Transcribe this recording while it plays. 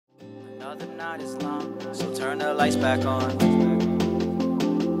Another night is long, so turn the lights back on.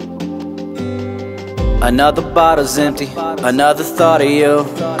 Another bottle's empty, another thought of you.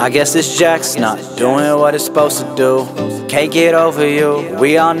 I guess this jack's not doing what it's supposed to do. Can't get over you,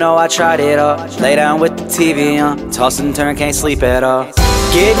 we all know I tried it all. Lay down with the TV on, toss and turn, can't sleep at all.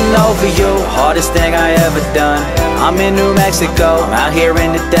 Getting over you, hardest thing I ever done. I'm in New Mexico, I'm out here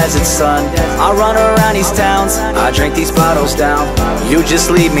in the desert sun. I run around these towns, I drink these bottles down. You just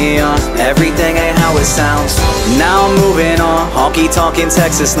leave me on, everything ain't how it sounds. Now I'm moving on, honky-tonkin'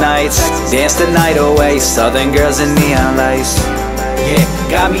 Texas nights. Dance the night away, southern girls and neon lights. Yeah,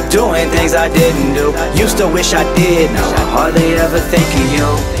 got me doing things I didn't do. Used to wish I did, now I hardly ever think of you.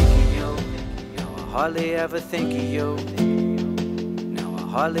 Now I hardly ever think of you.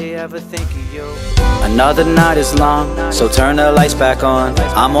 Hardly ever think of you. Another night is long, so turn the lights back on.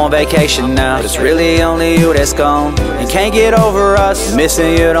 I'm on vacation now, but it's really only you that's gone. And can't get over us,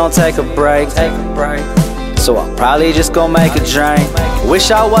 missing you, don't take a break. So I'll probably just go make a drink.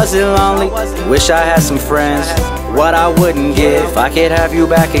 Wish I wasn't lonely, wish I had some friends. What I wouldn't give if I could have you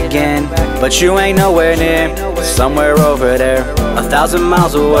back again. But you ain't nowhere near, somewhere over there, 1,000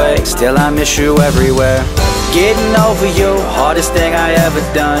 miles away. Still I miss you everywhere. Getting over you, hardest thing I ever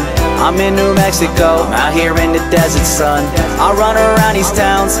done. I'm in New Mexico, I'm out here in the desert sun. I run around these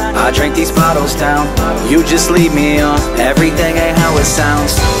towns, I drink these bottles down. You just leave me on, everything ain't how it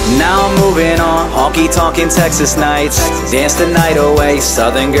sounds. Now I'm moving on, honky-tonkin' Texas nights. Dance the night away,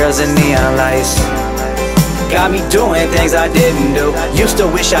 southern girls and neon lights. Got me doing things I didn't do. Used to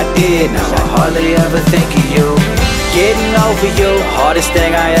wish I did, now I hardly ever think of you. Getting over you, hardest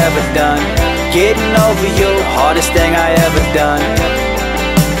thing I ever done. Getting over you, hardest thing I ever done.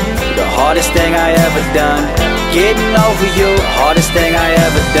 The hardest thing I ever done. Getting over you, hardest thing I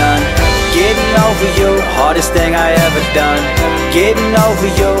ever done. Getting over you, hardest thing I ever done. Getting over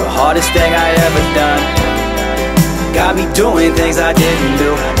you, hardest thing I ever done. Got me doing things I didn't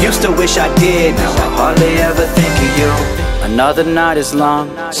do. Used to wish I did, now I hardly ever think of you. Another night is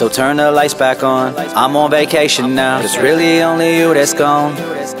long, so turn the lights back on. I'm on vacation now, but it's really only you that's gone.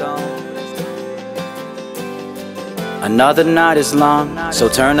 Another night is long, so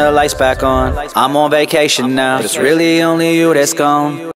turn the lights back on. I'm on vacation now, but it's really only you that's gone.